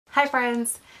Hi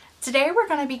friends! Today we're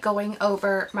going to be going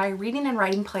over my reading and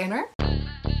writing planner.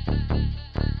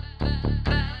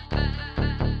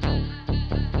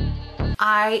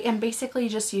 I am basically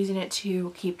just using it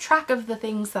to keep track of the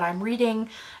things that I'm reading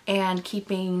and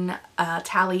keeping a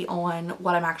tally on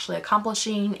what I'm actually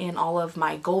accomplishing in all of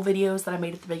my goal videos that I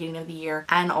made at the beginning of the year,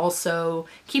 and also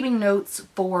keeping notes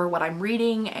for what I'm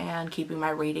reading and keeping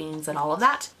my ratings and all of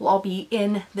that will all be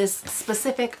in this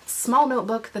specific small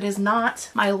notebook that is not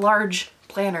my large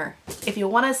planner. If you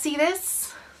want to see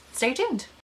this, stay tuned.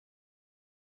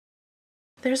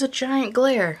 There's a giant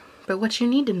glare, but what you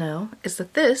need to know is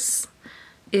that this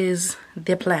is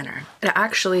the planner. It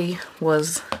actually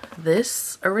was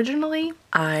this originally.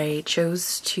 I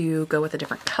chose to go with a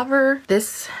different cover.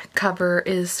 This cover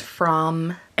is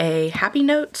from a Happy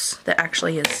Notes that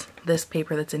actually is this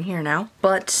paper that's in here now.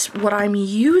 But what I'm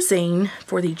using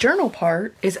for the journal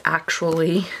part is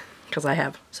actually, because I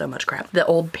have so much crap, the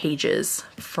old pages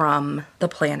from the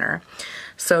planner.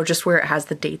 So just where it has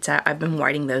the dates at, I've been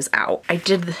whiting those out. I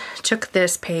took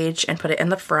this page and put it in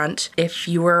the front. If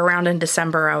you were around in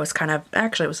December, I was kind of,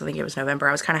 actually I think it was November,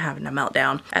 I was kind of having a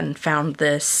meltdown and found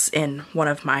this in one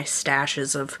of my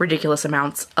stashes of ridiculous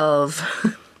amounts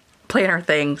of planner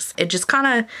things. It just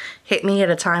kind of hit me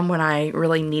at a time when I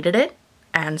really needed it.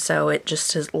 And so it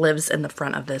just lives in the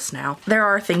front of this now. There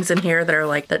are things in here that are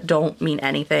like, that don't mean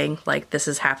anything. Like this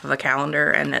is half of a calendar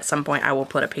and at some point I will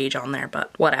put a page on there,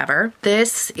 but whatever.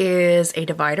 This is a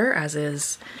divider, as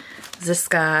is this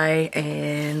guy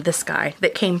and this guy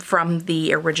that came from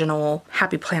the original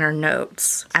Happy Planner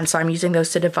notes. And so I'm using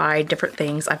those to divide different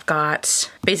things. I've got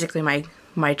basically my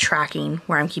tracking,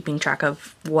 where I'm keeping track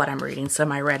of what I'm reading. So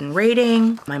my read and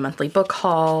rating, my monthly book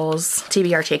hauls,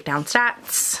 TBR takedown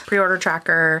stats, pre-order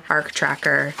tracker, ARC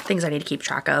tracker, things I need to keep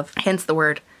track of, hence the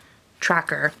word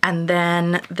tracker. And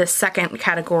then the second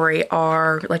category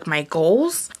are like my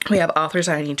goals. We have authors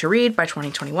I need to read by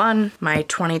 2021, my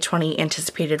 2020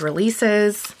 anticipated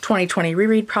releases, 2020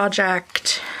 reread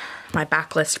project, my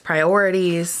backlist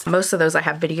priorities. Most of those I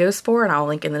have videos for, and I'll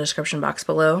link in the description box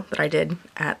below, that I did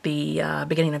at the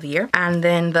beginning of the year. And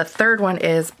then the third one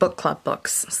is book club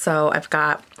books. So I've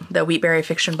got the Wheatberry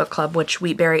Fiction Book Club, which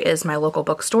Wheatberry is my local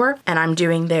bookstore, and I'm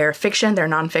doing their fiction, their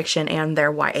nonfiction, and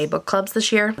their YA book clubs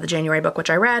this year. The January book, which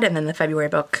I read, and then the February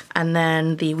book, and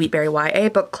then the Wheatberry YA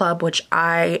book club, which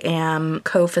I am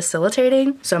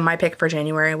co-facilitating. So my pick for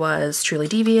January was Truly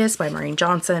Devious by Maureen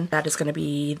Johnson. That is going to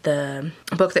be the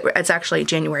book that, it's actually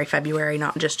January, February,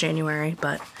 not just January,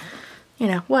 but you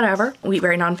know, whatever.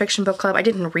 Wheatberry Nonfiction Book Club. I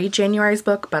didn't read January's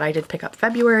book, but I did pick up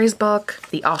February's book.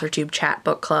 The Authortube Chat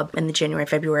book club, and the January,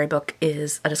 February book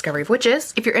is A Discovery of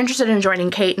Witches. If you're interested in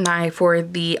joining Kate and I for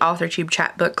the Authortube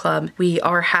Chat book club, we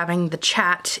are having the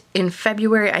chat in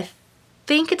February. I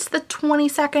think it's the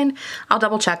 22nd. I'll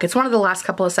double check. It's one of the last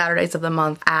couple of Saturdays of the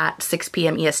month at 6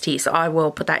 p.m. EST. So I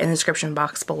will put that in the description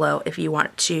box below if you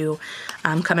want to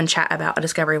come and chat about A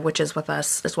Discovery of Witches with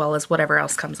us, as well as whatever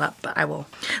else comes up, but I will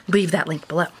leave that link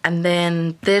below. And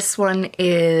then this one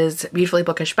is Beautifully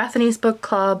Bookish Bethany's book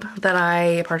club that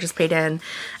I participate in.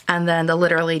 And then the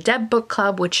Literally Deb book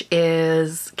club, which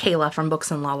is Kayla from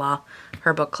Books and Lala,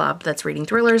 her book club that's reading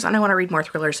thrillers, and I want to read more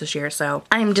thrillers this year, so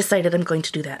I'm decided I'm going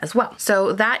to do that as well.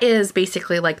 So that is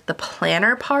basically like the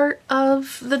planner part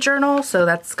of the journal. So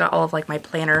that's got all of like my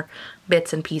planner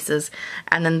bits and pieces.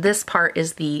 And then this part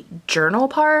is the journal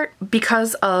part.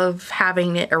 Because of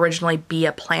having it originally be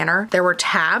a planner, there were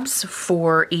tabs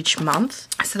for each month.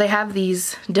 So they have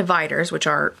these dividers, which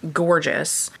are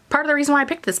gorgeous. Part of the reason why I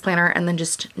picked this planner and then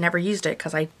just never used it,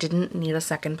 because I didn't need a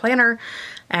second planner,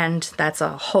 and that's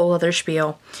a whole other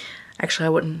spiel. Actually, I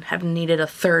wouldn't have needed a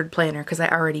third planner because I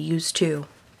already used two.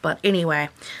 But anyway,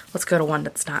 let's go to one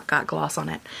that's not got gloss on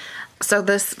it. So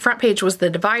this front page was the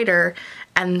divider,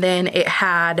 and then it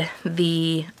had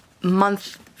the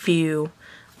month view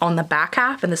on the back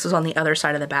half, and this was on the other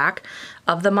side of the back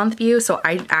of the month view. So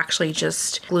I actually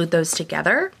just glued those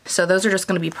together. So those are just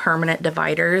going to be permanent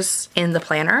dividers in the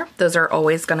planner. Those are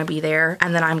always going to be there.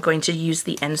 And then I'm going to use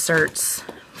the inserts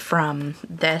from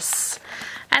this.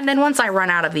 And then once I run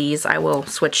out of these, I will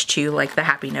switch to like the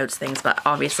Happy Notes things, but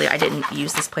obviously I didn't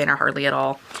use this planner hardly at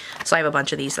all. So I have a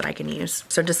bunch of these that I can use.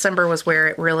 So December was where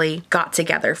it really got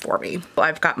together for me.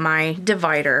 I've got my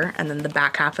divider and then the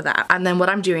back half of that. And then what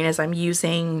I'm doing is I'm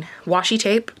using washi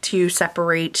tape to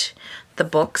separate the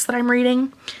books that I'm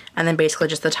reading. and then basically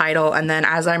just the title, and then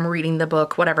as I'm reading the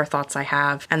book, whatever thoughts I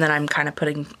have, and then I'm kind of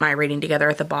putting my rating together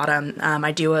at the bottom.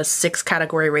 I do a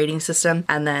 6-category rating system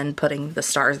and then putting the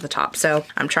stars at the top. So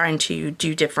I'm trying to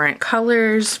do different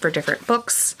colors for different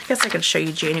books. I guess I could show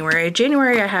you January.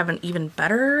 January I have an even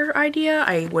better idea,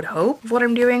 I would hope, of what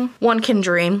I'm doing. One can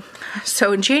dream.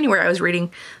 So in January I was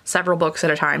reading several books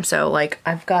at a time. So like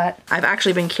I've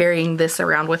actually been carrying this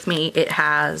around with me. It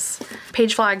has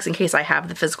page flags in case I have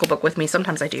the physical book with me.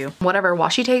 Sometimes I do. Whatever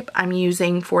washi tape I'm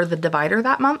using for the divider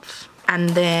that month, and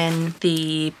then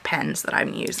the pens that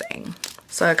I'm using.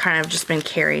 So I've kind of just been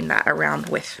carrying that around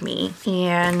with me.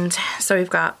 And so we've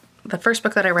got the first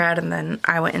book that I read, and then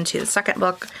I went into the second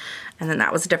book, and then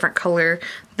that was a different color.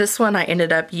 This one I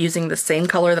ended up using the same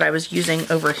color that I was using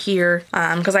over here,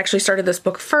 because I actually started this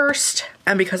book first,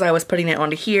 and because I was putting it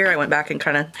onto here, I went back and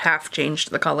kind of half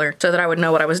changed the color so that I would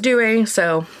know what I was doing.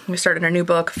 So we started a new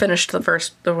book, finished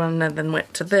the one, and then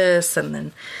went to this, and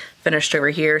then finished over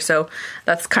here. So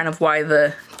that's kind of why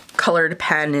the colored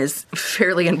pen is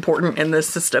fairly important in this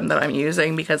system that I'm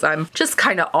using, because I'm just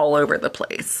kind of all over the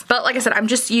place. But like I said, I'm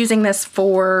just using this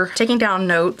for taking down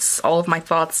notes, all of my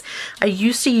thoughts. I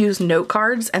used to use note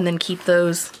cards and then keep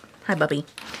those, hi Bubby,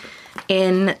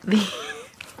 in the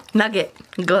Nugget,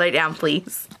 go lay down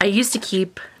please. I used to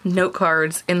keep note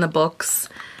cards in the books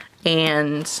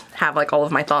and have like all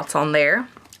of my thoughts on there.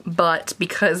 But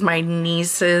because my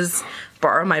nieces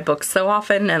borrow my books so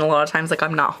often, and a lot of times like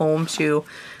I'm not home to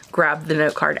grab the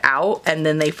note card out, and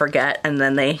then they forget, and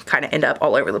then they kind of end up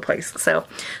all over the place. So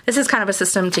this is kind of a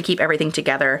system to keep everything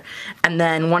together. And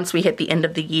then once we hit the end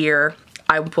of the year,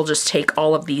 I will just take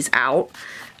all of these out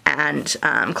and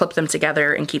clip them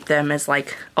together and keep them as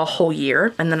like a whole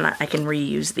year, and then I can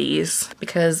reuse these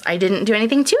because I didn't do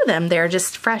anything to them. They're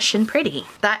just fresh and pretty.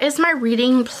 That is my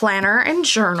reading planner and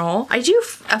journal. I do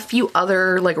a few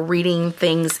other like reading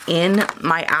things in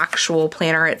my actual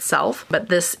planner itself, but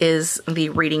this is the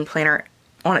reading planner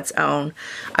on its own.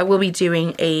 I will be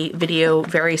doing a video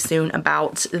very soon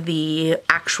about the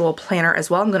actual planner as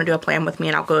well. I'm going to do a plan with me,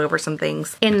 and I'll go over some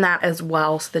things in that as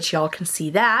well so that y'all can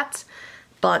see that.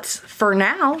 But for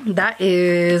now, that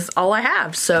is all I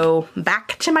have. So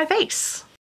back to my face.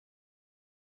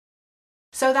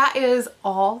 So that is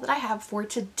all that I have for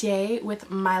today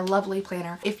with my lovely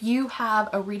planner. If you have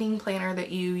a reading planner that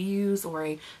you use or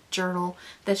a journal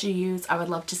that you use, I would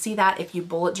love to see that. If you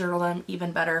bullet journal them,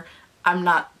 even better. I'm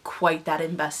not quite that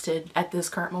invested at this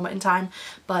current moment in time,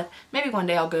 but maybe one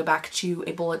day I'll go back to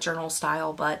a bullet journal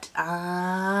style. But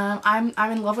I'm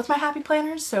in love with my happy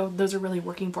planners, so those are really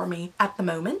working for me at the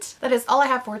moment. That is all I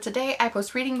have for today. I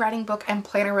post reading, writing, book, and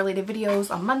planner related videos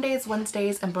on Mondays,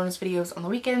 Wednesdays, and bonus videos on the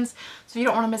weekends. So if you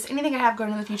don't want to miss anything I have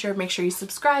going in the future, make sure you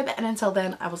subscribe, and until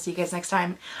then, I will see you guys next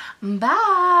time.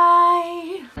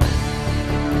 Bye!